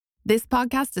This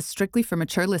podcast is strictly for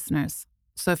mature listeners,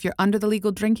 so if you're under the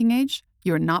legal drinking age,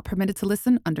 you are not permitted to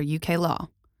listen under UK law.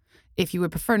 If you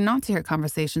would prefer not to hear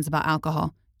conversations about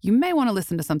alcohol, you may want to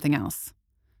listen to something else.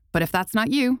 But if that's not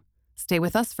you, stay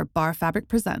with us for Bar Fabric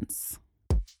Presents.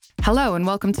 Hello and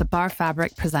welcome to Bar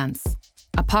Fabric Presents,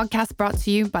 a podcast brought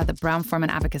to you by the Brown-Forman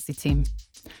Advocacy Team.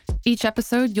 Each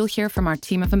episode, you'll hear from our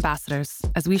team of ambassadors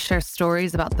as we share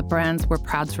stories about the brands we're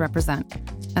proud to represent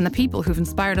and the people who've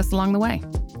inspired us along the way.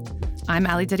 I'm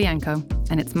Ali Didienko,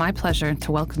 and it's my pleasure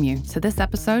to welcome you to this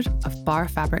episode of Bar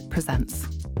Fabric Presents.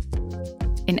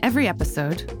 In every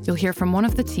episode, you'll hear from one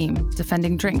of the team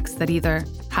defending drinks that either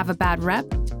have a bad rep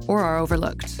or are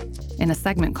overlooked in a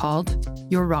segment called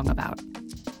You're Wrong About.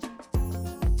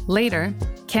 Later,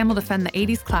 Cam will defend the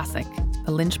 80s classic,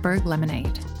 the Lynchburg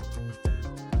Lemonade.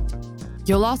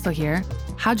 You'll also hear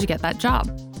How'd You Get That Job?,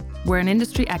 where an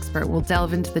industry expert will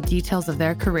delve into the details of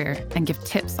their career and give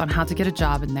tips on how to get a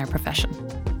job in their profession.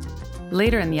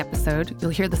 Later in the episode,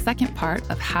 you'll hear the second part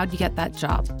of How'd You Get That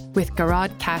Job with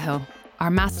Garad Cahill,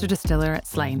 our master distiller at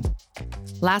Slane.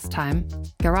 Last time,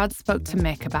 Garad spoke to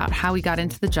Mick about how he got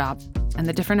into the job and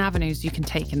the different avenues you can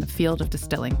take in the field of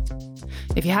distilling.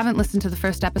 If you haven't listened to the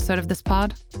first episode of this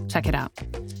pod, check it out.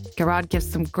 Garad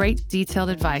gives some great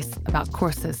detailed advice about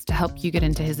courses to help you get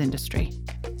into his industry.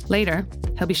 Later,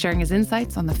 he'll be sharing his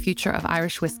insights on the future of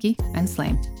Irish whiskey and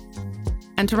Slane.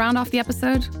 And to round off the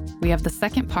episode, we have the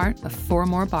second part of 4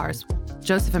 More Bars.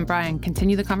 Joseph and Brian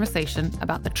continue the conversation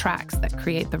about the tracks that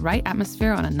create the right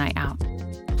atmosphere on a night out.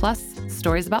 Plus,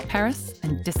 stories about Paris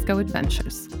and disco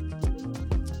adventures.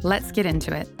 Let's get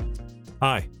into it.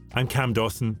 Hi, I'm Cam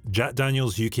Dawson, Jack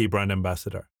Daniel's UK brand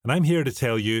ambassador, and I'm here to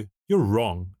tell you you're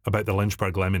wrong about the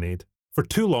Lynchburg Lemonade. For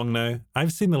too long now,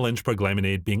 I've seen the Lynchburg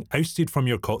Lemonade being ousted from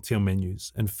your cocktail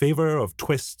menus in favour of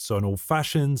twists on Old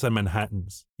Fashions and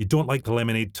Manhattans. You don't like the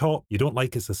lemonade top, you don't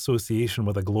like its association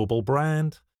with a global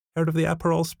brand. Heard of the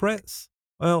Aperol Spritz?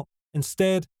 Well,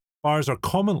 instead, bars are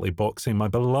commonly boxing my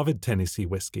beloved Tennessee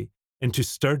whiskey into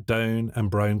stirred down and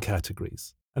brown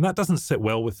categories. And that doesn't sit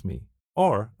well with me,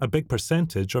 or a big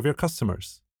percentage of your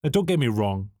customers. Now, don't get me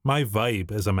wrong, my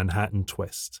vibe is a Manhattan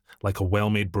twist, like a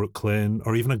well-made Brooklyn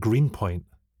or even a Greenpoint.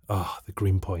 The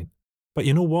Greenpoint. But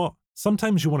you know what?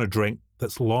 Sometimes you want a drink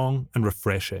that's long and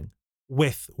refreshing,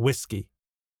 with whiskey.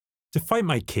 To fight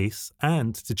my case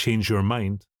and to change your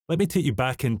mind, let me take you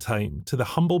back in time to the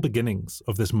humble beginnings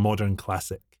of this modern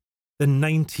classic, the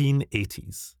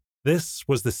 1980s. This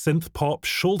was the synth-pop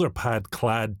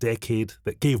shoulder-pad-clad decade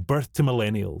that gave birth to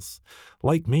millennials,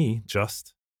 like me,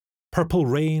 just. Purple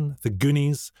Rain, the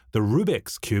Goonies, the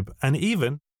Rubik's Cube, and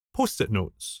even Post-it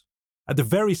notes. At the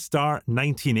very start,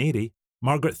 1980,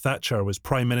 Margaret Thatcher was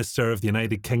Prime Minister of the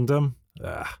United Kingdom.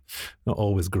 Not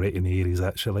always great in the 80s,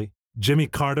 actually. Jimmy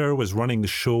Carter was running the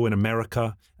show in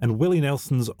America, and Willie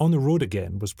Nelson's On the Road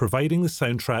Again was providing the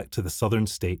soundtrack to the southern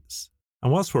states.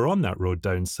 And whilst we're on that road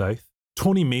down south,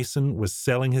 Tony Mason was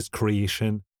selling his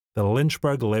creation, the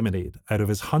Lynchburg Lemonade, out of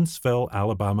his Huntsville,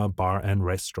 Alabama bar and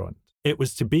restaurant. It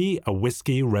was to be a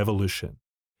whiskey revolution.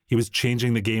 He was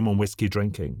changing the game on whiskey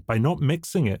drinking by not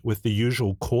mixing it with the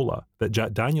usual cola that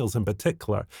Jack Daniel's in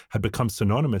particular had become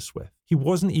synonymous with. He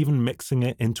wasn't even mixing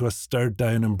it into a stirred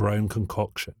down and brown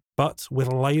concoction, but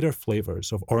with lighter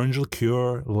flavours of orange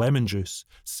liqueur, lemon juice,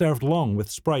 served long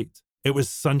with Sprite. It was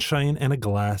sunshine in a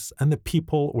glass and the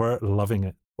people were loving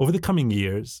it. Over the coming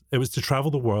years, it was to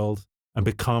travel the world and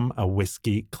become a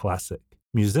whiskey classic.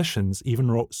 Musicians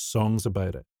even wrote songs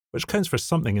about it, which counts for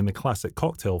something in the classic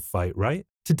cocktail fight, right?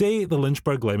 Today, the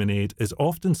Lynchburg Lemonade is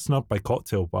often snubbed by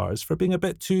cocktail bars for being a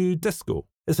bit too disco.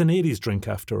 It's an 80s drink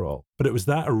after all, but it was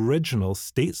that original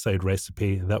stateside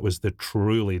recipe that was the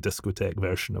truly discotheque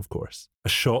version, of course. A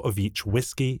shot of each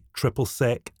whiskey, triple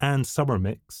sec, and summer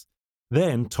mix,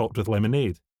 then topped with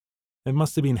lemonade. It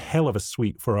must have been hell of a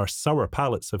sweet for our sour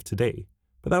palates of today,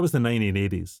 but that was the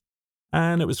 1980s.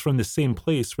 And it was from the same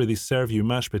place where they serve you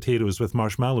mashed potatoes with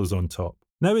marshmallows on top.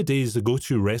 Nowadays, the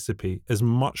go-to recipe is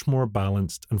much more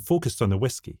balanced and focused on the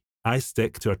whiskey. I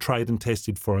stick to a tried and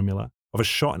tested formula of a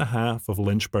shot and a half of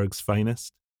Lynchburg's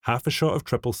finest, half a shot of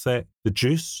triple sec, the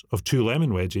juice of 2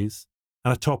 lemon wedges,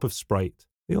 and a top of Sprite.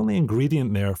 The only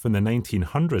ingredient there from the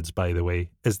 1900s, by the way,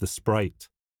 is the Sprite.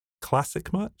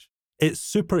 Classic much? It's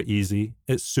super easy,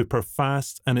 it's super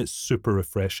fast, and it's super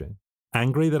refreshing.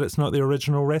 Angry that it's not the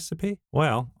original recipe?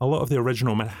 Well, a lot of the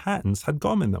original Manhattans had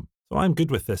gum in them, so I'm good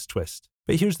with this twist.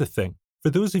 But here's the thing. For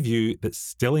those of you that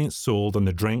still ain't sold on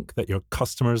the drink that your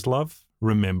customers love,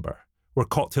 remember, we're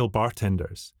cocktail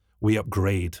bartenders. We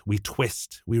upgrade, we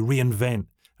twist, we reinvent,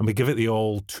 and we give it the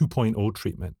all 2.0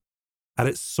 treatment. At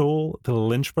its soul, the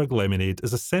Lynchburg Lemonade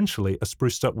is essentially a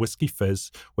spruced-up whiskey fizz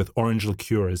with orange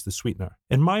liqueur as the sweetener.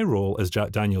 In my role as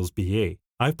Jack Daniel's BA,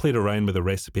 I've played around with the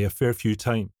recipe a fair few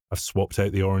times. I've swapped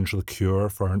out the orange liqueur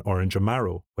for an orange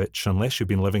Amaro, which, unless you've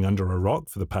been living under a rock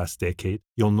for the past decade,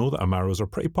 you'll know that Amaros are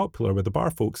pretty popular with the bar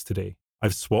folks today.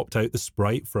 I've swapped out the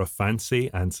Sprite for a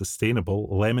fancy and sustainable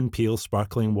lemon peel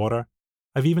sparkling water.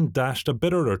 I've even dashed a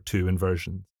bitter or two in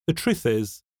versions. The truth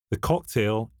is, the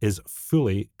cocktail is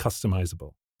fully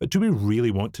customizable. But do we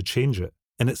really want to change it?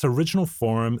 In its original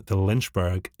form, the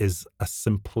Lynchburg is a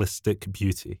simplistic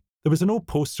beauty. There was an old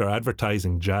poster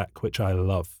advertising Jack, which I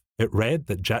love. It read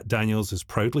that Jack Daniel's is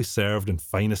proudly served in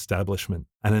fine establishment,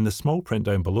 and in the small print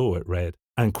down below it read,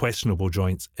 and questionable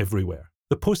joints everywhere.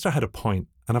 The poster had a point,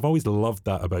 and I've always loved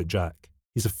that about Jack.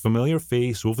 He's a familiar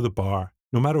face over the bar,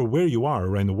 no matter where you are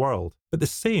around the world. But the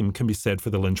same can be said for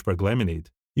the Lynchburg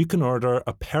Lemonade. You can order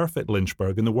a perfect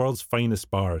Lynchburg in the world's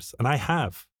finest bars, and I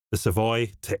have. The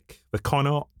Savoy, tick. The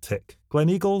Connaught, tick.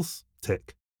 Gleneagles,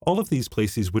 tick. All of these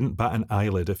places wouldn't bat an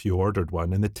eyelid if you ordered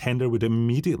one, and the tender would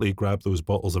immediately grab those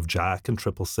bottles of Jack and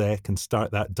Triple Sec and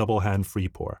start that double-hand free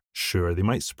pour. Sure, they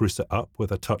might spruce it up with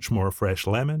a touch more fresh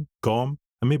lemon, gum,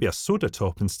 and maybe a soda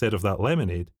top instead of that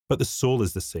lemonade, but the soul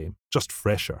is the same, just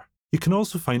fresher. You can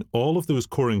also find all of those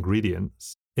core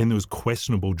ingredients in those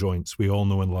questionable joints we all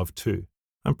know and love too.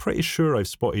 I'm pretty sure I've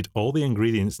spotted all the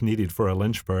ingredients needed for a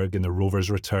Lynchburg in The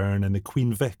Rover's Return and the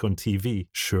Queen Vic on TV.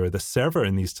 Sure, the server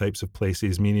in these types of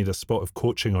places may need a spot of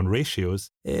coaching on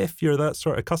ratios, if you're that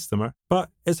sort of customer,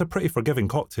 but it's a pretty forgiving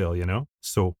cocktail, you know?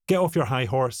 So get off your high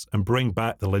horse and bring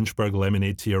back the Lynchburg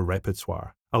Lemonade to your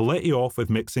repertoire. I'll let you off with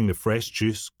mixing the fresh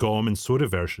juice, gum and soda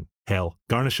version. Hell,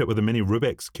 garnish it with a mini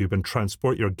Rubik's Cube and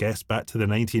transport your guest back to the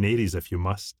 1980s if you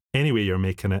must. Anyway you're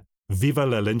making it, Viva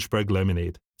la Lynchburg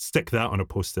Lemonade. Stick that on a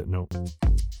post-it note.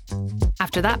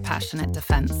 After that passionate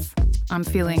defense, I'm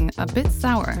feeling a bit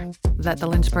sour that the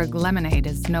Lynchburg Lemonade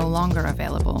is no longer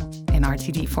available in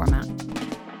RTD format.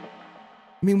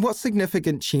 I mean, what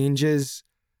significant changes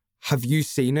have you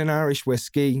seen in Irish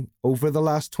whiskey over the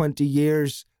last 20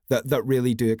 years that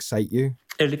really do excite you?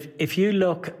 If you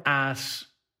look at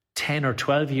 10 or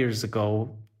 12 years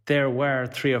ago, there were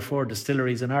 3 or 4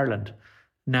 distilleries in Ireland.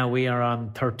 Now we are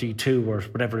on 32 or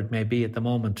whatever it may be at the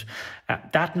moment.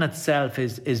 That in itself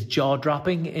is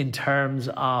jaw-dropping in terms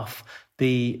of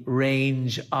the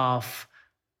range of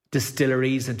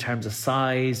distilleries, in terms of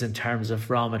size, in terms of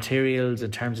raw materials,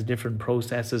 in terms of different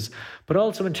processes, but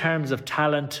also in terms of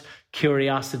talent,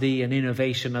 curiosity and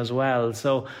innovation as well.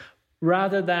 So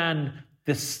rather than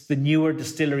the newer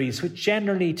distilleries, which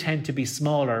generally tend to be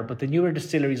smaller, but the newer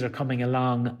distilleries are coming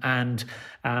along and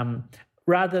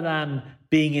rather than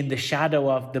being in the shadow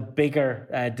of the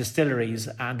bigger distilleries,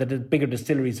 and the bigger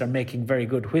distilleries are making very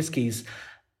good whiskies,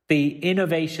 the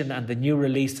innovation and the new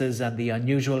releases and the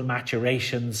unusual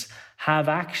maturations have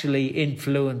actually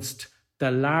influenced the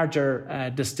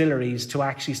larger distilleries to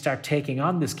actually start taking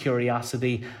on this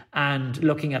curiosity and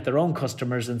looking at their own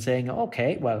customers and saying,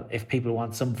 okay, well, if people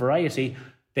want some variety,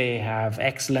 they have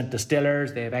excellent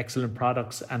distillers, they have excellent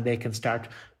products, and they can start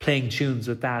playing tunes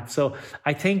with that. So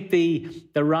I think the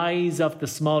rise of the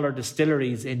smaller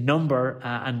distilleries in number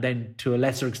and then to a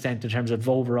lesser extent in terms of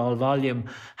overall volume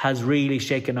has really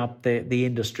shaken up the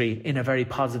industry in a very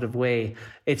positive way.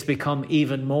 It's become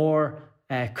even more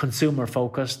consumer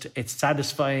focused. It's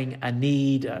satisfying a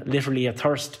need, literally a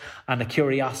thirst and a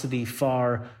curiosity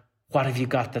for what have you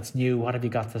got that's new? What have you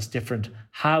got that's different?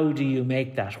 How do you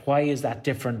make that? Why is that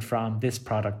different from this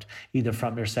product, either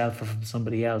from yourself or from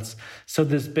somebody else? So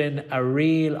there's been a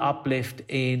real uplift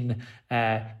in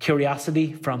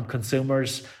curiosity from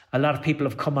consumers. A lot of people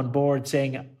have come on board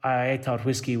saying, I thought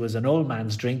whiskey was an old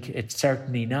man's drink. It's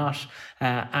certainly not.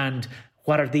 And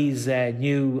what are these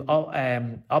new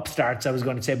upstarts, I was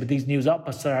going to say, but these new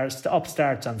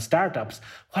upstarts and startups,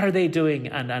 what are they doing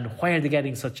and why are they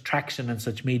getting such traction and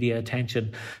such media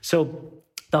attention? So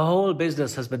the whole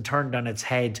business has been turned on its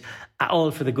head, all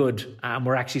for the good. And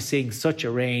we're actually seeing such a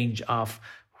range of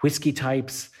whiskey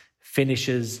types,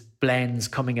 finishes, blends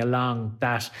coming along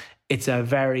that it's a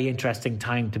very interesting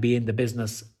time to be in the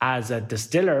business as a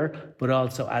distiller, but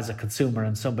also as a consumer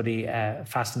and somebody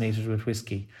fascinated with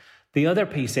whiskey. The other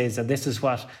piece is, and this is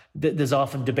what, there's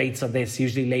often debates on this,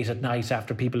 usually late at night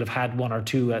after people have had one or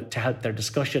two to help their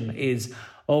discussion, is,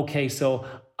 okay, so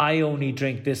I only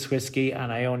drink this whiskey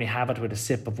and I only have it with a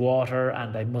sip of water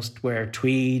and I must wear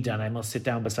tweed and I must sit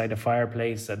down beside a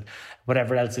fireplace and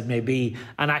whatever else it may be.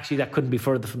 And actually that couldn't be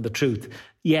further from the truth.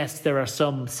 Yes, there are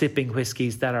some sipping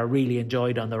whiskies that are really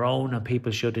enjoyed on their own and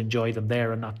people should enjoy them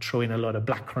there and not throw in a lot of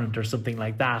blackcurrant or something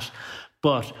like that.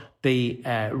 But the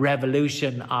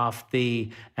revolution of the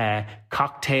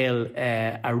cocktail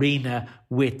arena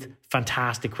with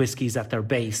fantastic whiskies at their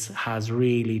base has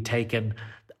really taken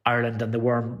Ireland and the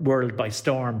world by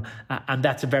storm. And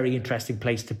that's a very interesting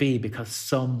place to be, because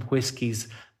some whiskies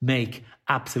make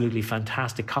absolutely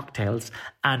fantastic cocktails.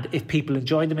 And if people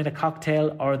enjoy them in a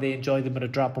cocktail, or they enjoy them with a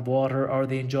drop of water, or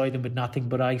they enjoy them with nothing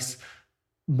but ice,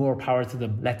 more power to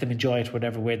them. Let them enjoy it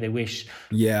whatever way they wish.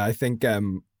 Yeah, I think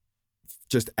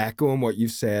just echoing what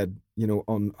you've said,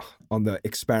 on the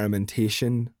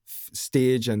experimentation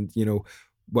stage, and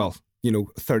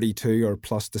 32 or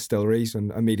plus distilleries,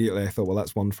 and immediately I thought, well,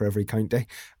 that's one for every county,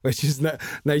 which is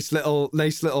nice little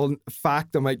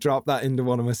fact. I might drop that into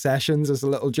one of my sessions as a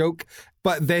little joke.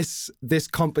 But this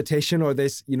competition, or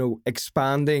this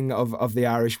expanding of the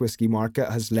Irish whiskey market,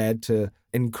 has led to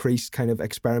increased kind of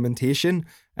experimentation,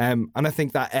 and I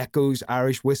think that echoes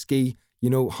Irish whiskey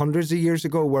hundreds of years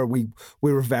ago, where we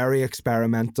were very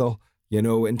experimental,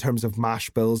 in terms of mash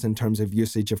bills, in terms of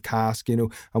usage of cask,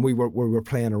 and we were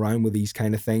playing around with these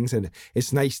kind of things. And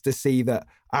it's nice to see that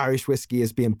Irish whiskey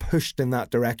is being pushed in that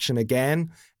direction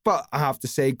again. But I have to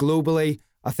say, globally,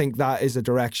 I think that is a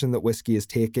direction that whiskey is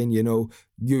taking,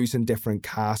 using different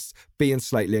casks, being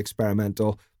slightly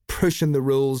experimental, pushing the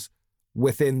rules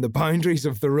within the boundaries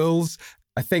of the rules.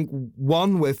 I think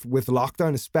with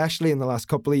lockdown, especially in the last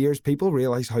couple of years, people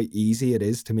realise how easy it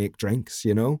is to make drinks,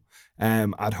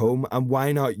 at home. And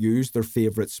why not use their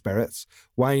favourite spirits?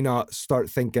 Why not start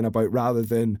thinking about, rather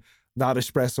than that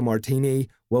espresso martini,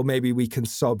 well, maybe we can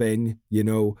sub in,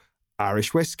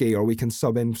 Irish whiskey, or we can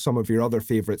sub in some of your other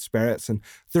favourite spirits. And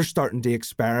they're starting to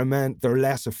experiment. They're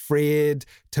less afraid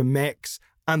to mix.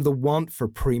 And the want for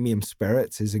premium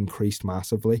spirits is increased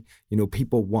massively.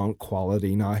 People want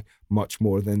quality now much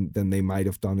more than they might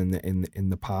have done in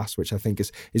the past, which I think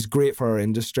is great for our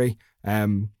industry.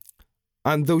 And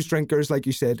those drinkers, like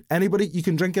you said, anybody, you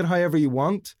can drink it however you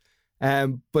want.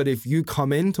 But if you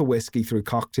come into whiskey through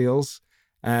cocktails,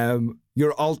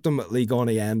 you're ultimately going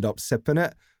to end up sipping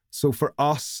it. So for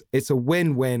us, it's a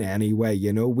win-win anyway.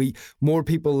 More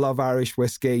people love Irish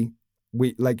whiskey.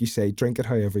 We, like you say, drink it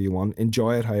however you want,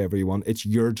 enjoy it however you want. It's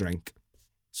your drink.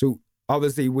 So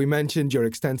obviously we mentioned your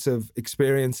extensive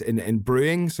experience in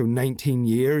brewing. So 19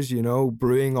 years,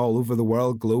 brewing all over the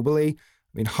world globally.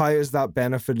 I mean, how has that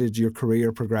benefited your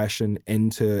career progression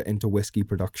into whiskey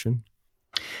production?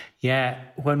 Yeah,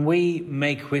 when we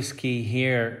make whiskey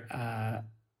here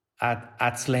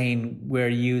at Slane, we're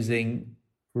using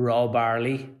raw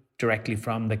barley directly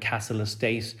from the Castle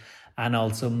Estate, and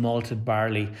also malted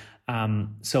barley.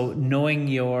 So knowing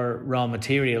your raw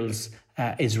materials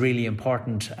is really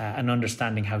important, and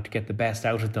understanding how to get the best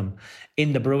out of them.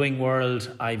 In the brewing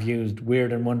world, I've used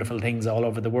weird and wonderful things all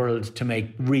over the world to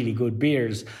make really good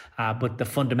beers, but the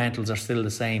fundamentals are still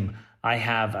the same. I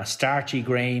have a starchy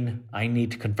grain. I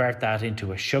need to convert that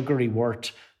into a sugary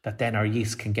wort that then our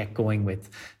yeast can get going with.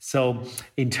 So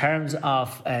in terms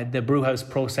of the brewhouse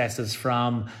processes,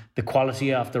 from the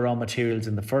quality of the raw materials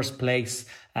in the first place,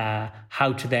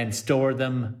 how to then store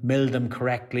them, mill them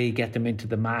correctly, get them into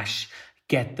the mash,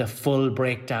 get the full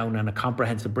breakdown and a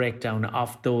comprehensive breakdown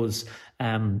of those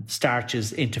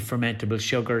starches into fermentable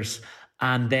sugars,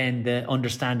 and then the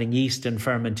understanding yeast and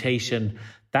fermentation.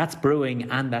 That's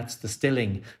brewing and that's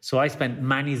distilling. So I spent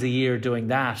many a year doing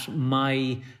that.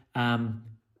 My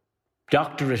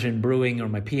doctorate in brewing, or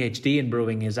my PhD in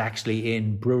brewing, is actually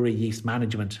in brewery yeast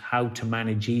management, how to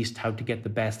manage yeast, how to get the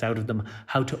best out of them,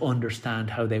 how to understand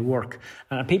how they work.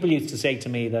 And people used to say to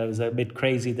me that I was a bit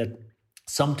crazy, that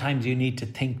sometimes you need to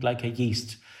think like a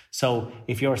yeast. So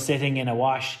if you're sitting in a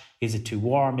wash, is it too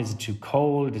warm? Is it too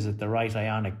cold? Is it the right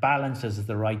ionic balance? Is it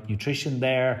the right nutrition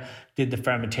there? Did the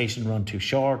fermentation run too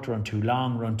short, run too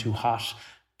long, run too hot?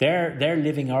 They're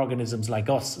living organisms like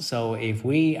us. So if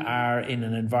we are in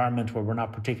an environment where we're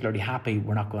not particularly happy,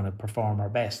 we're not going to perform our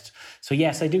best. So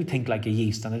yes, I do think like a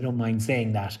yeast, and I don't mind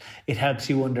saying that. It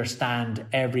helps you understand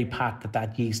every path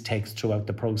that yeast takes throughout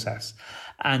the process.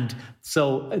 And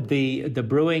so the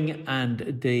brewing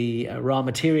and the raw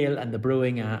material, and the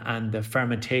brewing and the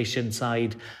fermentation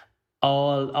side,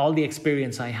 all the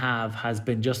experience I have has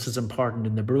been just as important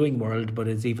in the brewing world, but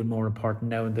it's even more important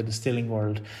now in the distilling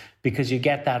world, because you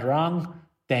get that wrong,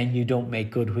 then you don't make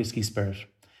good whiskey spirit.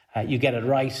 You get it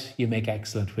right, you make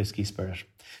excellent whiskey spirit.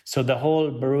 So the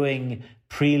whole brewing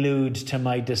prelude to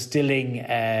my distilling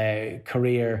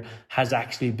career has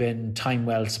actually been time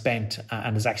well spent,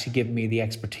 and has actually given me the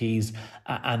expertise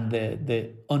and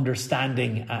the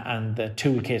understanding and the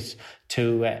toolkit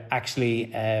to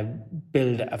actually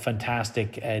build a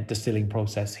fantastic distilling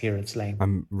process here at Slane.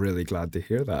 I'm really glad to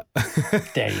hear that.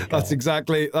 There you go. That's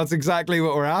exactly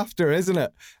what we're after, isn't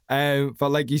it? But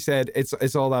like you said,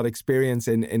 it's all that experience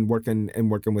in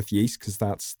working with yeast, because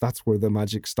that's where the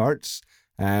magic starts.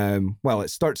 Well, it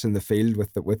starts in the field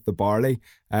with the barley,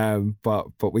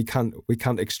 but we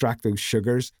can't extract those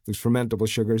sugars, those fermentable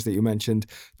sugars that you mentioned,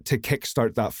 to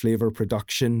kickstart that flavour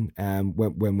production.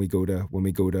 When we go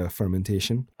to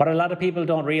fermentation. What a lot of people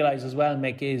don't realise as well,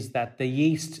 Mick, is that the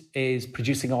yeast is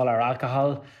producing all our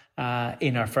alcohol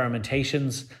in our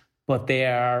fermentations, but they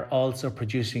are also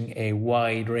producing a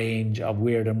wide range of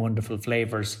weird and wonderful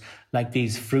flavours, like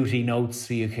these fruity notes.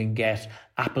 So you can get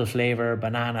apple flavour,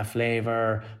 banana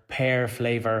flavour, pear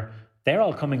flavour. They're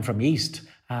all coming from yeast.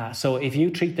 So if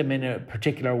you treat them in a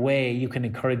particular way, you can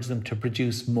encourage them to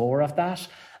produce more of that.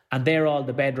 And they're all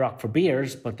the bedrock for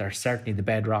beers, but they're certainly the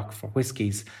bedrock for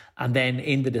whiskies. And then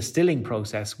in the distilling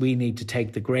process, we need to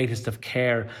take the greatest of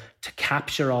care to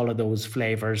capture all of those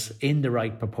flavours in the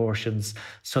right proportions,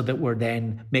 so that we're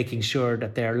then making sure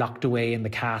that they're locked away in the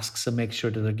casks and make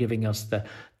sure that they're giving us the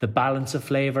balance of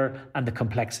flavour and the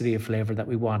complexity of flavour that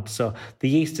we want. So the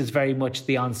yeast is very much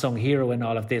the unsung hero in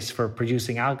all of this for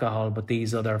producing alcohol, but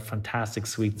these other fantastic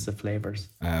suites of flavours.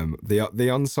 The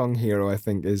unsung hero, I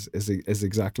think, is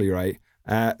exactly right.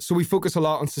 So we focus a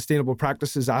lot on sustainable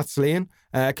practices at Slane.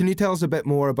 Can you tell us a bit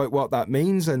more about what that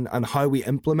means and how we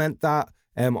implement that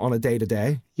on a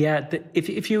day-to-day? Yeah,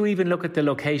 if you even look at the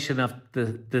location of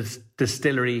the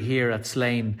distillery here at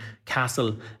Slane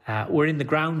Castle, we're in the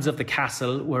grounds of the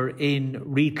castle. We're in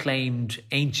reclaimed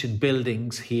ancient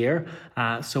buildings here.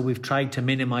 So we've tried to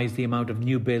minimise the amount of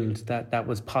new build that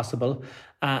was possible.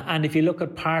 And if you look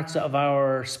at parts of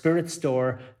our spirit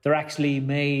store, they're actually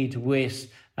made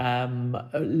with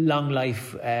long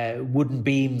life wooden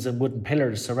beams and wooden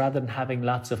pillars. So rather than having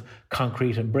lots of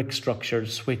concrete and brick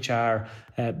structures, which are,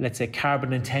 let's say,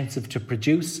 carbon intensive to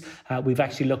produce, we've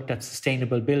actually looked at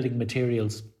sustainable building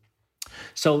materials.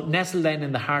 So nestled then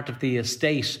in the heart of the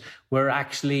estate, we're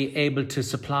actually able to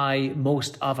supply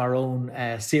most of our own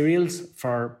cereals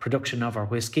for production of our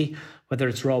whiskey, whether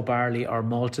it's raw barley or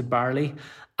malted barley.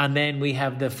 And then we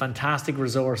have the fantastic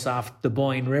resource of the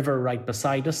Boyne River right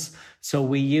beside us. So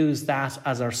we use that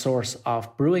as our source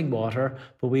of brewing water,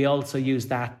 but we also use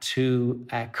that to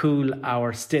cool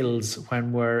our stills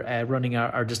when we're running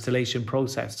our distillation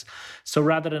process. So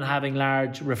rather than having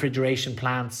large refrigeration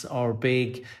plants or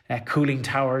big cooling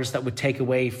towers that would take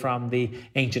away from the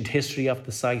ancient history of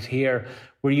the site here,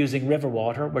 we're using river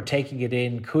water. We're taking it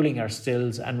in, cooling our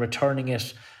stills and returning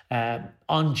it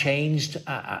unchanged,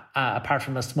 apart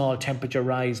from a small temperature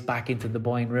rise back into the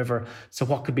Boyne River. So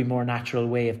what could be more natural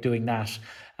way of doing that?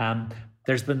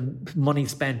 There's been money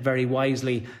spent very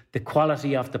wisely. The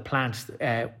quality of the plant,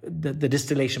 the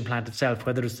distillation plant itself,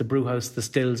 whether it's the brewhouse, the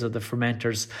stills or the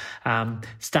fermenters,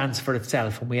 stands for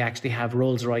itself. And we actually have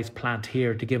Rolls-Royce plant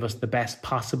here to give us the best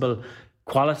possible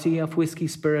quality of whiskey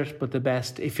spirit, but the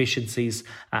best efficiencies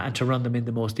and to run them in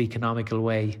the most economical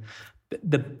way.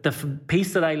 The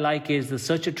piece that I like is there's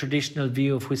such a traditional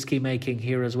view of whiskey making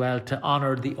here as well, to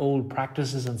honour the old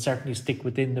practices and certainly stick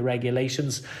within the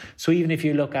regulations. So even if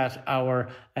you look at our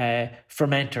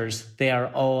fermenters, they are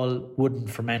all wooden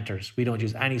fermenters. We don't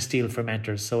use any steel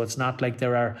fermenters. So it's not like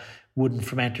there are wooden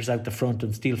fermenters out the front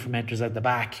and steel fermenters out the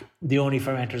back. The only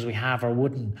fermenters we have are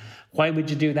wooden. Why would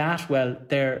you do that? Well,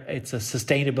 it's a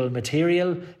sustainable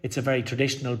material. It's a very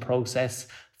traditional process.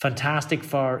 Fantastic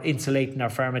for insulating our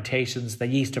fermentations. The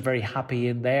yeast are very happy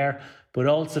in there. But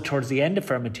also towards the end of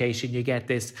fermentation, you get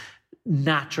this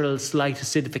natural slight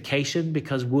acidification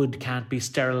because wood can't be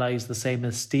sterilized the same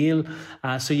as steel.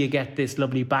 So you get this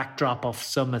lovely backdrop of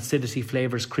some acidity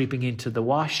flavors creeping into the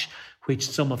wash, which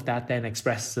some of that then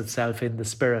expresses itself in the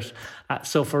spirit.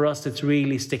 So for us, it's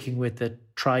really sticking with the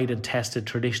tried and tested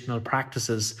traditional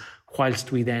practices,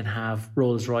 whilst we then have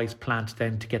Rolls-Royce plant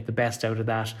then to get the best out of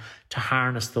that, to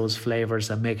harness those flavours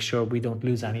and make sure we don't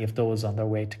lose any of those on their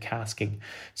way to casking.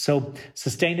 So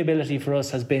sustainability for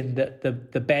us has been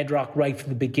the bedrock right from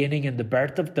the beginning, and the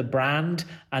birth of the brand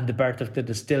and the birth of the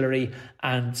distillery.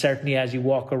 And certainly as you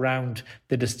walk around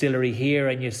the distillery here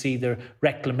and you see the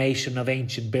reclamation of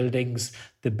ancient buildings,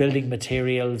 the building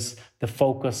materials, the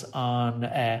focus on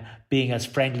being as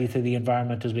friendly to the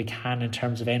environment as we can in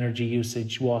terms of energy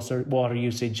usage, water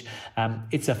usage.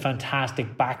 It's a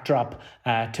fantastic backdrop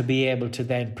to be able to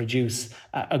then produce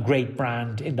a great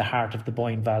brand in the heart of the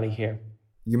Boyne Valley here.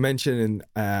 You mentioned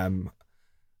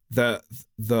the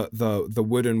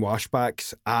wooden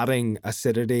washbacks adding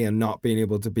acidity and not being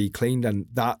able to be cleaned, and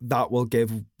that will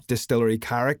give distillery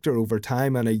character over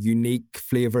time and a unique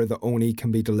flavor that only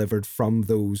can be delivered from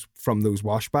those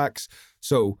washbacks.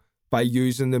 So by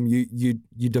using them, you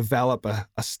develop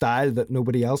a style that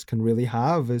nobody else can really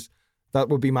have. That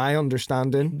would be my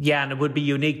understanding. Yeah, and it would be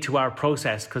unique to our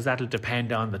process because that'll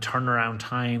depend on the turnaround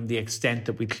time, the extent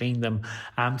that we clean them.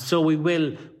 So we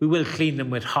will clean them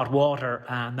with hot water,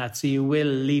 and so you will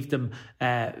leave them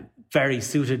very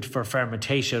suited for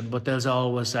fermentation. But there's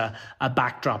always a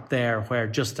backdrop there where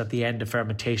just at the end of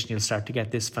fermentation you'll start to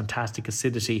get this fantastic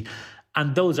acidity.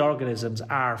 And those organisms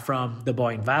are from the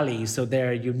Boyne Valley, so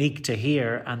they're unique to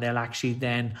here, and they'll actually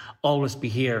then always be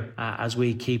here as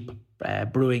we keep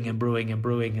brewing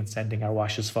and sending our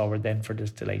washes forward then for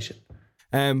distillation.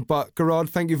 But Gearóid,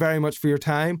 thank you very much for your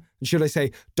time. And should I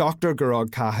say Dr.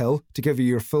 Gearóid Cahill, to give you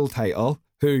your full title,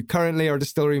 who currently our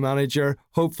distillery manager,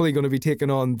 hopefully going to be taking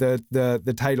on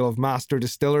the title of Master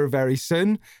Distiller very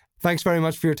soon. Thanks very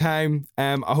much for your time.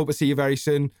 I hope I see you very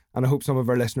soon, and I hope some of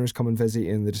our listeners come and visit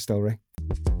in the distillery.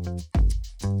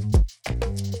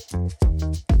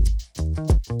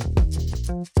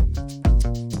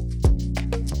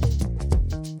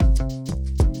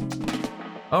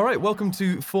 All right, welcome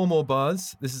to Four More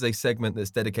Bars. This is a segment that's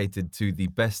dedicated to the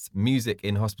best music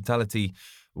in hospitality,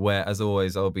 where, as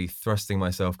always, I'll be thrusting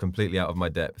myself completely out of my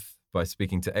depth by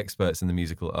speaking to experts in the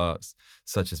musical arts,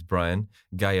 such as Brian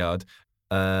Gaillard.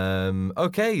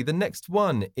 Okay, the next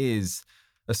one is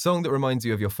a song that reminds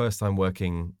you of your first time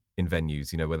working in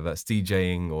venues, whether that's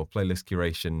DJing or playlist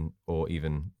curation or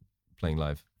even playing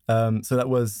live. So that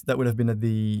would have been at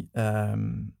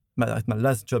my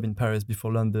last job in Paris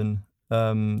before London.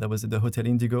 That was at the Hotel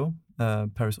Indigo,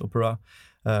 Paris Opera,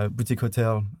 boutique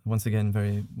hotel, once again,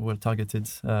 very well targeted.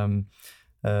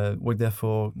 Worked there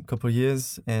for a couple of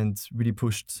years and really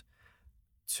pushed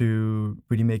to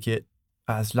really make it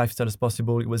as lifestyle as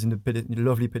possible. It was in the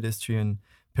lovely pedestrian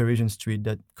Parisian street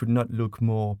that could not look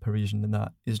more Parisian than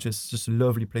that. It's just a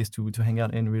lovely place to hang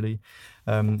out in, really,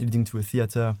 leading to a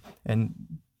theater and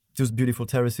those beautiful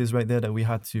terraces right there that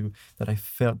I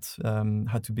felt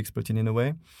had to be exploited in a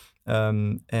way.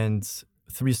 And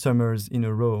 3 summers in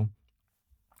a row,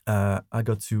 I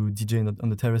got to DJ on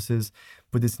the terraces,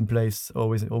 put this in place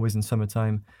always in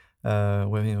summertime,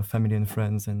 where family and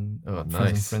friends and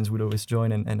friends would always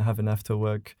join and have an after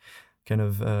work kind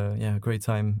of great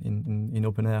time in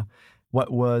open air. What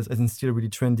was, as in still really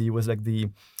trendy, was like the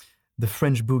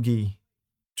French boogie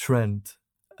trend.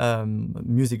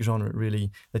 Music genre really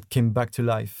that came back to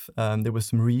life. There were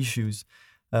some reissues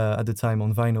at the time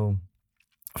on vinyl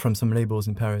from some labels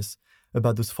in Paris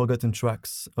about those forgotten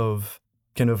tracks of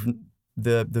kind of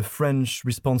the French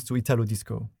response to Italo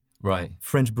disco. Right.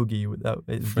 French boogie,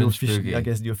 boogie. I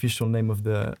guess the official name of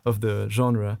the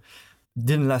genre.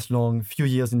 Didn't last long, few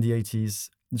years in the 80s,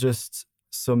 just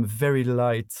some very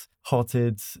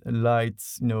light-hearted,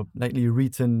 lightly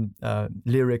written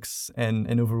lyrics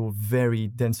and overall very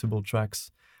danceable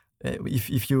tracks.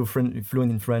 If you're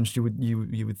fluent in French, you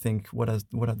would think, what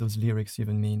are those lyrics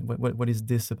even mean? What is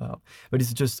this about? But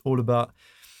it's just all about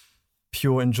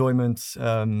pure enjoyment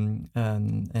and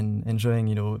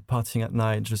enjoying, partying at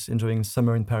night, just enjoying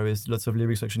summer in Paris. Lots of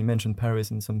lyrics actually mention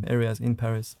Paris in some areas in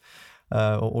Paris,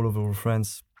 all over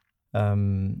France.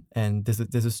 And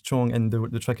there's a strong, and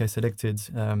the track I selected,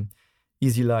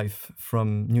 Easy Life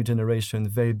from New Generation,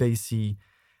 very bassy,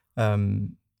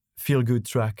 feel-good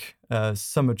track,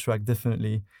 summer track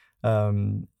definitely,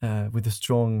 with a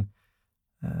strong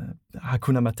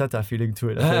Hakuna Matata feeling to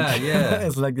it, I think. Yeah.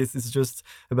 It's like this. It's just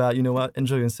about,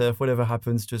 enjoy yourself, whatever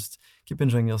happens, just keep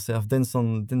enjoying yourself, dance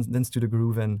to the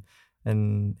groove and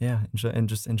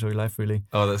just enjoy life, really.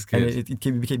 Oh, that's good. And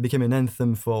it became an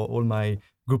anthem for all my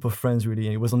group of friends, really,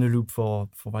 and it was on a loop for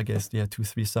I guess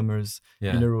 2-3 summers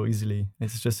in a row easily.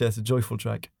 It's just it's a joyful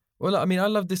track. Well, I mean, I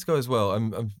love disco as well.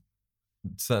 I'm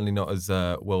certainly not as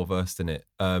well versed in it,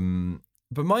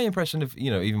 but my impression of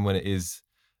even when it is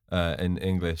in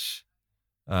English,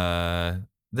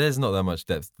 there's not that much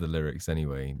depth to the lyrics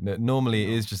anyway. Normally, it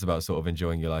is just about sort of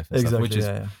enjoying your life and stuff, which is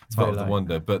part of the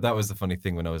wonder. But that was the funny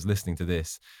thing when I was listening to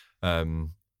this.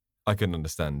 I couldn't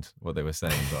understand what they were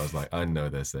saying, but I was like, I know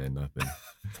they're saying nothing.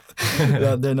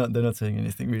 They're not saying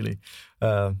anything really.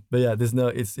 But yeah,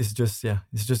 it's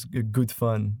just good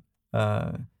fun.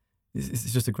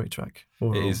 It's just a great track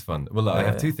overall. It is fun. Well, look, I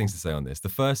have 2 things to say on this. The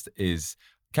first is,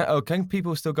 can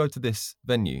people still go to this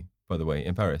venue, by the way,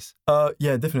 in Paris?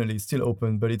 Yeah, definitely. It's still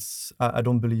open, but I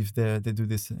don't believe they do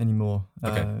this anymore.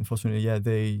 Okay. Unfortunately,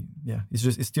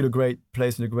 it's still a great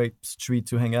place and a great street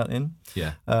to hang out in.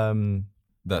 Yeah.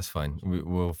 That's fine.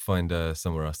 We'll find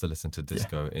somewhere else to listen to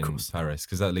disco in Paris,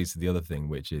 because that leads to the other thing,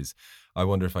 which is, I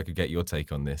wonder if I could get your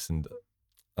take on this, and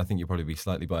I think you'll probably be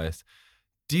slightly biased.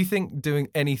 Do you think doing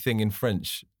anything in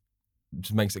French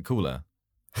just makes it cooler?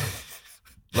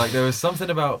 Like, there was something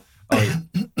about,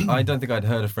 I don't think I'd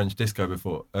heard a French disco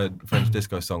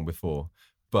song before,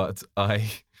 but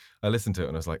I listened to it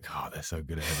and I was like, oh, they're so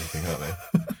good at everything, aren't they?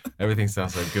 Everything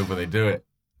sounds so good when they do it.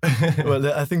 Well,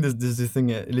 I think there's this thing,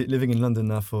 living in London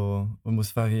now for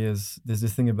almost 5 years, there's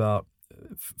this thing about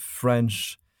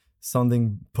French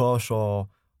sounding posh or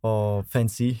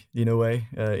fancy in a way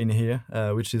in here,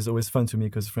 which is always fun to me,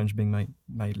 because French being my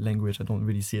language, I don't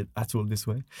really see it at all this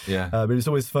way. Yeah. But it's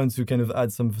always fun to kind of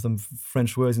add some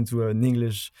French words into an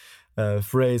English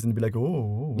phrase and be like,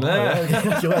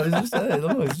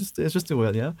 it's just a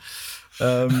word, yeah.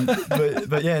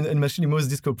 But yeah, and actually most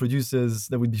disco producers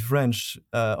that would be French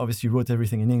obviously wrote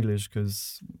everything in English,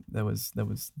 because that was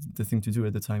the thing to do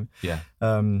at the time. Yeah.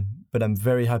 But I'm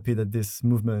very happy that this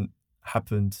movement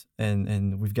happened,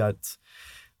 and we've got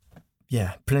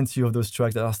plenty of those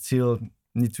tracks that are still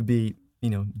need to be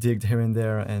digged here and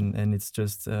there, and it's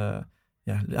just I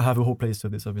have a whole playlist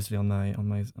of this obviously on my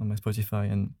Spotify,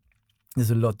 and there's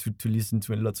a lot to listen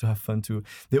to and a lot to have fun to.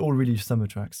 They're all really summer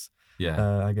tracks,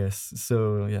 I guess.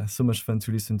 So so much fun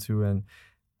to listen to, and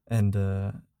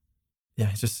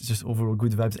it's just overall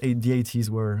good vibes. The 80s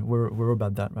were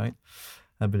about that, right?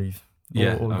 I believe.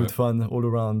 All good fun all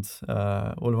around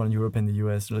Europe and the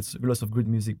US. Lots of good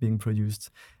music being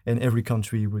produced, and every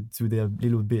country would do their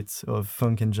little bit of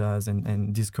funk and jazz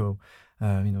and disco.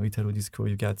 Italo disco.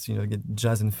 You get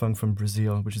jazz and funk from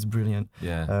Brazil, which is brilliant.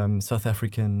 Yeah. South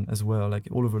African as well, like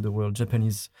all over the world.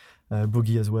 Japanese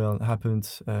boogie as well happened.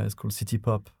 It's called city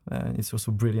pop. It's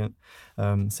also brilliant.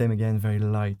 Same again, very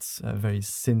light, very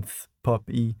synth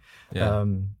pop-y. Yeah.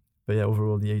 But yeah,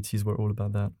 overall the 80s were all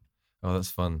about that. Oh,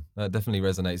 that's fun. That definitely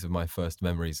resonates with my first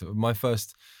memories. My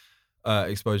first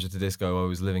exposure to disco, I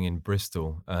was living in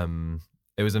Bristol.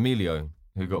 It was Emilio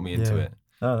who got me into it.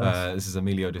 Oh, nice. This is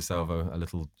Emilio De Salvo, a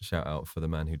little shout out for the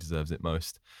man who deserves it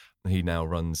most. He now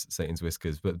runs Satan's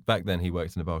Whiskers, but back then he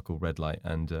worked in a bar called Red Light,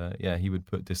 and he would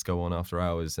put disco on after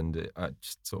hours, and it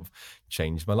just sort of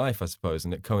changed my life, I suppose.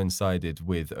 And it coincided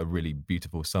with a really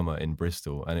beautiful summer in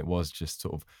Bristol, and it was just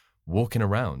sort of walking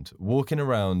around.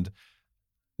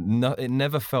 It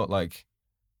never felt like,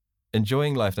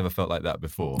 enjoying life never felt like that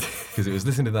before, because it was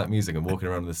listening to that music and walking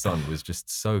around in the sun was just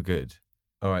so good.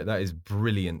 All right, that is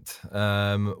brilliant.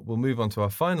 We'll move on to our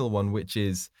final one, which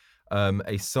is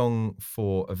a song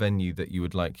for a venue that you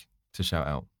would like to shout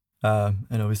out.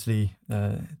 And obviously,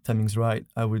 timing's right.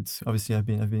 I've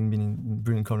been in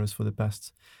Brilliant Corners for the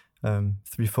past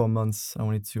 3-4 months. I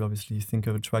wanted to obviously think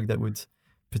of a track that would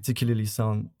particularly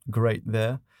sound great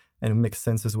there and make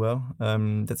sense as well.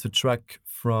 That's a track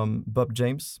from Bob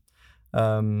James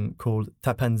called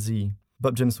Tapanzi.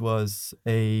 Bob James was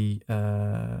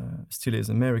still is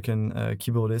American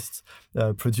keyboardist,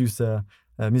 producer,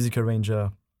 music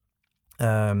arranger,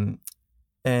 and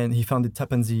he founded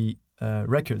Tapanzi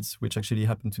Records, which actually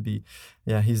happened to be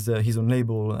his own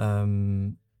label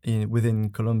within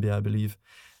Colombia, I believe,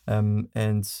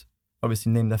 and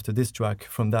obviously named after this track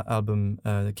from that album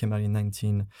that came out in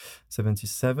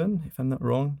 1977, if I'm not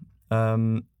wrong.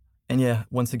 And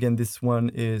once again, this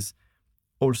one is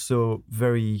also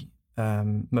very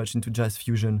much into jazz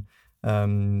fusion,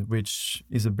 which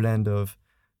is a blend of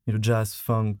jazz,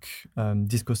 funk,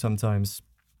 disco sometimes.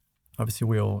 Obviously,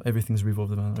 everything's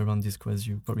revolved around disco, as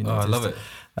you probably noticed. Oh, I love it.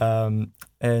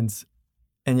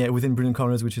 And within Brilliant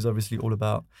Corners, which is obviously all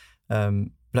about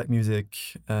black music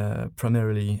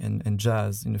primarily and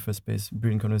jazz in the first place,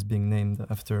 Brilliant Corners being named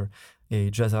after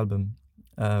a jazz album.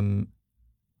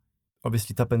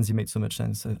 Obviously, Tapanzi made so much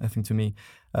sense, I think, to me.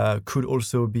 Could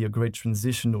also be a great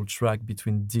transitional track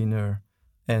between dinner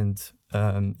and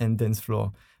dance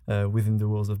floor within the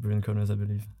walls of Brilliant Corners, I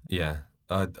believe. Yeah,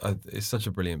 it's such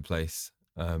a brilliant place.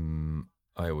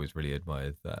 I always really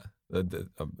admired that.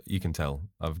 You can tell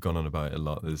I've gone on about it a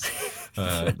lot. There's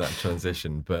that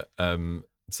transition, but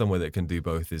somewhere that can do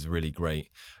both is really great.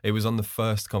 It was on the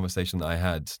first conversation that I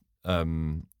had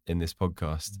in this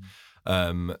podcast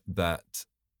that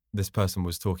this person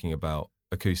was talking about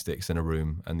acoustics in a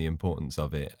room and the importance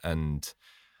of it. And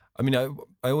I mean,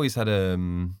 I always had a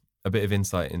bit of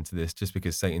insight into this just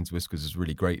because Satan's Whiskers was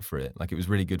really great for it. Like, it was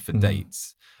really good for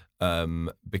dates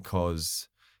because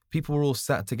people were all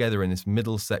sat together in this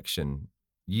middle section.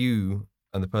 You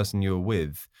and the person you were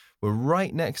with were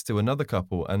right next to another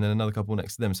couple and then another couple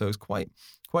next to them. So it was quite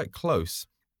close.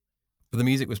 But the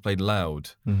music was played loud.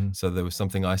 So there was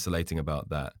something isolating about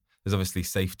that there's obviously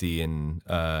safety and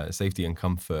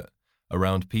comfort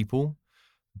around people,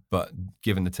 but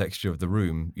given the texture of the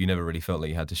room, you never really felt like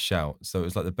you had to shout. So it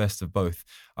was like the best of both.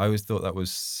 I always thought that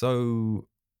was so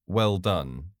well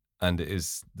done, and it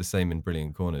is the same in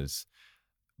Brilliant Corners,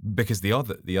 because the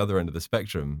other end of the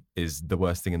spectrum is the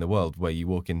worst thing in the world, where you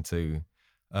walk into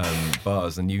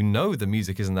bars and you know the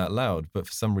music isn't that loud, but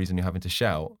for some reason you're having to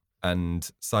shout. And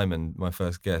Simon, my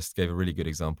first guest, gave a really good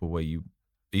example where you,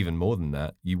 even more than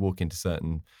that, you walk into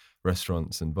certain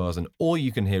restaurants and bars and all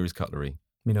you can hear is cutlery.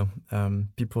 You know,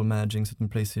 people managing certain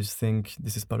places think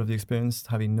this is part of the experience,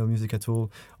 having no music at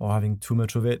all, or having too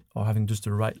much of it, or having just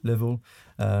the right level.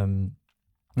 You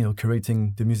know,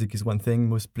 curating the music is one thing.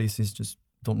 Most places just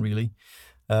don't really.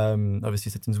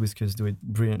 Obviously, Satan's Whiskers do it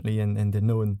brilliantly, and they're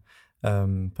known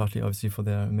partly, obviously, for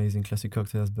their amazing classic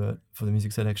cocktails, but for the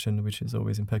music selection, which is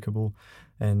always impeccable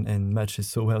and matches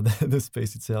so well the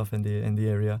space itself and the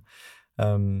area.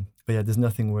 But yeah, there's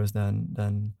nothing worse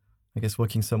than I guess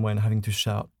walking somewhere and having to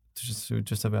shout to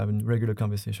just have a regular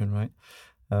conversation, right?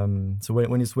 So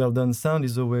when it's well done, sound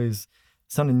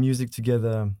and music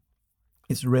together,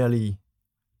 it's rarely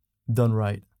done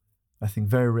right. I think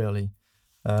very rarely.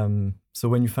 So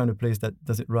when you find a place that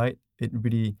does it right, it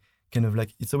really kind of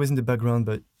like, it's always in the background,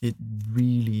 but it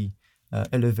really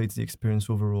elevates the experience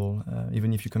overall.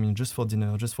 Even if you come in just for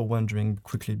dinner, just for one drink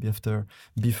quickly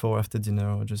before, after dinner,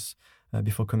 or just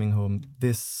before coming home,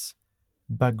 this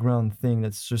background thing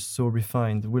that's just so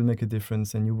refined will make a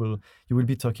difference, and you will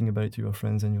be talking about it to your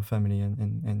friends and your family,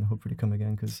 and hopefully come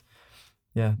again, because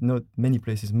not many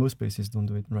places, most places don't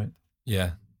do it right.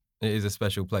 Yeah, it is a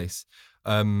special place.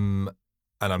 And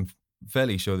I'm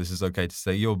fairly sure this is okay to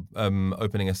say you're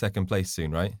opening a second place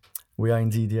soon, right? We are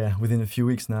indeed, within a few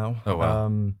weeks now. Oh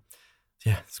wow.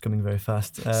 It's coming very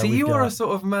fast. See, you are a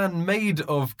sort of man made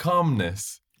of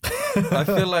calmness. I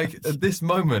feel like at this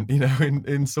moment, you know,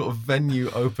 in sort of venue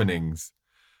openings,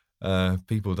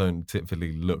 people don't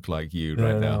typically look like you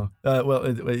right now. Well,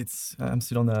 I'm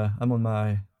still I'm on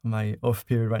my off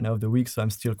period right now of the week, so I'm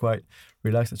still quite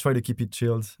relaxed. I try to keep it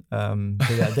chilled. But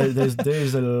yeah,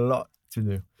 there's a lot to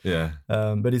do. Yeah.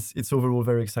 But it's overall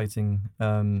very exciting.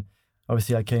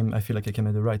 Obviously, I feel like I came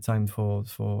at the right time for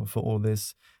all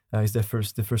this. It's the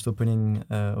first opening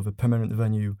of a permanent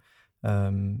venue.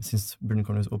 Since Brilliant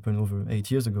Corners opened over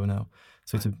 8 years ago now,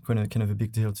 so it's a kind of a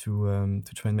big deal to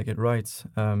try and make it right. It's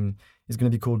going to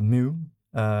be called Mu,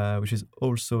 which is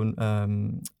also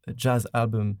a jazz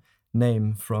album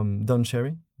name from Don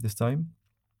Cherry this time,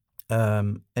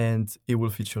 and it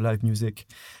will feature live music,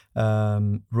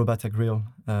 Robata Grill,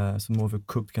 so more of a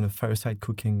cooked kind of fireside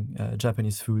cooking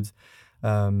Japanese food,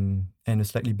 and a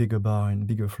slightly bigger bar and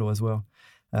bigger floor as well.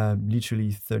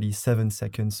 Literally 37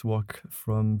 seconds walk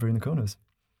from Brilliant Corners,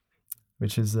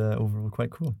 which is overall quite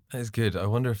cool. That's good. I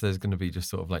wonder if there's going to be just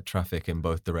sort of like traffic in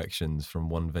both directions from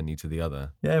one venue to the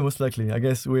other. Yeah, most likely. I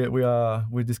guess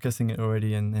we're discussing it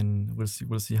already, and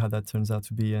we'll see how that turns out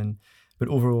to be. But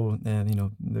overall, you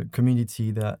know, the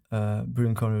community that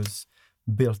Brilliant Corners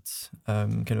built,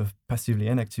 kind of passively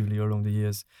and actively along the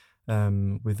years.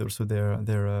 With also their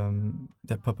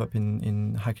pop-up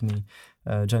in Hackney,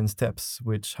 Giant Steps,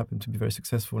 which happened to be very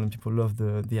successful, and people love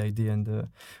the idea and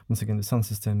once again the sound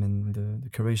system and the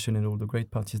curation and all the great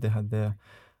parties they had there.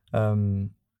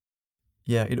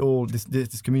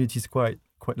 This community is quite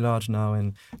large now,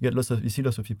 and you see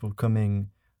lots of people coming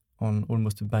on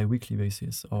almost a bi-weekly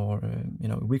basis, or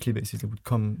a weekly basis. They would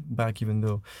come back even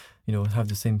though have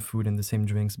the same food and the same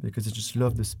drinks, because they just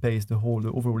love the space, the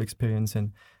overall experience,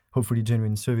 and hopefully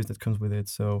genuine service that comes with it.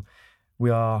 So we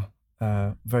are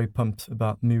very pumped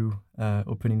about Mu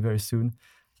opening very soon.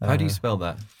 How do you spell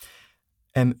that?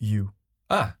 M-U.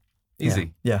 Ah,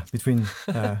 easy. Yeah, between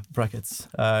brackets.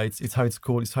 It's how it's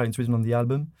called. It's how it's written on the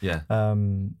album. Yeah.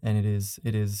 And it is.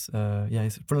 Its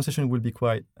pronunciation will be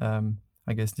quite,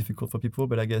 I guess, difficult for people.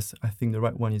 But I think the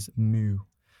right one is Mu.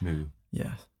 Mu.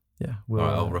 Yeah. All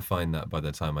right, I'll refine that by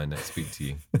the time I next speak to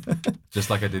you. Just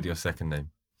like I did your second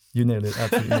name. You nailed it.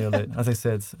 Absolutely nailed it. As I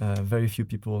said, very few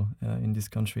people in this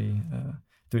country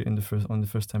do it on the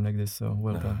first time like this. So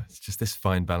well done. It's just this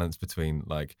fine balance between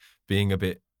like being a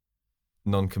bit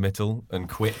non-committal and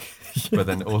quick, but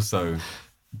then also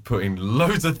putting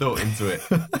loads of thought into it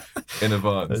in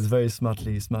advance. It's very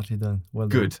smartly done. Well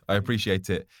done. Good. I appreciate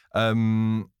it.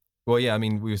 Well, yeah. I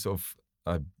mean, we were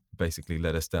I basically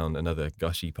led us down another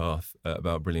gushy path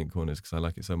about Brilliant Corners because I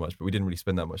like it so much, but we didn't really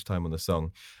spend that much time on the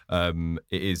song.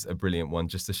 It is a brilliant one.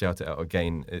 Just to shout it out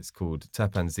again, it's called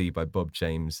Tapan Z by Bob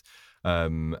James.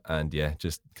 And yeah,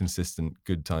 just consistent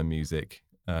good time music,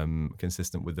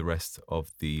 consistent with the rest of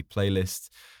the playlist.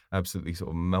 Absolutely sort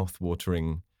of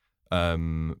mouth-watering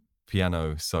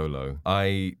piano solo.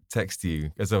 I text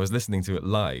you as I was listening to it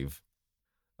live.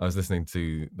 I was listening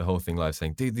to the whole thing live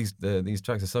saying, dude, these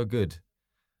tracks are so good.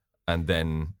 And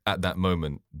then at that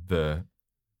moment, the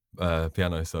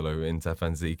piano solo in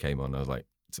Tafanzi came on. I was like,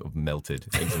 sort of melted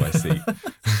into my seat.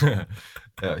 Yeah,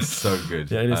 it's so good.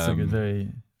 Yeah, it is so good. Very,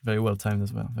 very well timed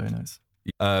as well. Very nice.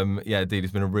 Yeah, dude,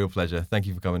 it's been a real pleasure. Thank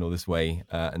you for coming all this way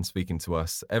and speaking to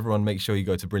us. Everyone, make sure you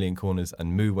go to Brilliant Corners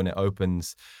and Move when it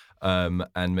opens,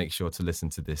 and make sure to listen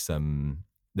to this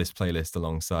this playlist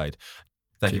alongside.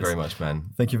 Thank you very much,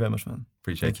 man. Thank you very much, man.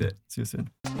 Appreciate it. See you soon.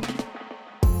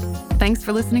 Thanks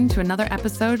for listening to another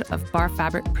episode of Bar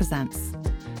Fabric Presents.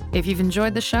 If you've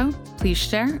enjoyed the show, please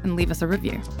share and leave us a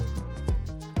review.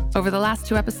 Over the last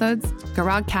 2 episodes,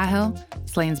 Gaurag Cahill,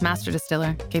 Slane's master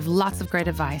distiller, gave lots of great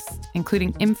advice,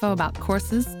 including info about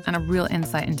courses and a real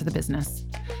insight into the business.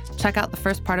 Check out the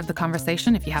first part of the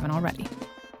conversation if you haven't already.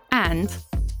 And,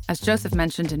 as Joseph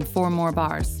mentioned in 4 More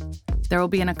Bars, there will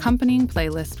be an accompanying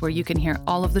playlist where you can hear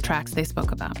all of the tracks they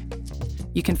spoke about.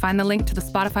 You can find the link to the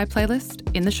Spotify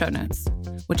playlist in the show notes,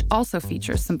 which also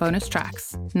features some bonus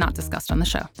tracks not discussed on the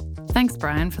show. Thanks,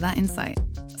 Brian, for that insight.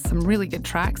 Some really good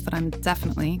tracks that I'm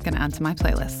definitely going to add to my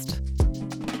playlist.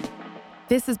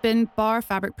 This has been Bar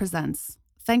Fabric Presents.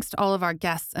 Thanks to all of our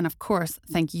guests, and of course,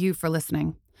 thank you for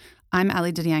listening. I'm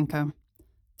Ali Didienko.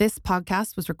 This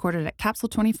podcast was recorded at Capsule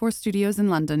 24 Studios in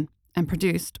London and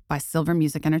produced by Silver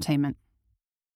Music Entertainment.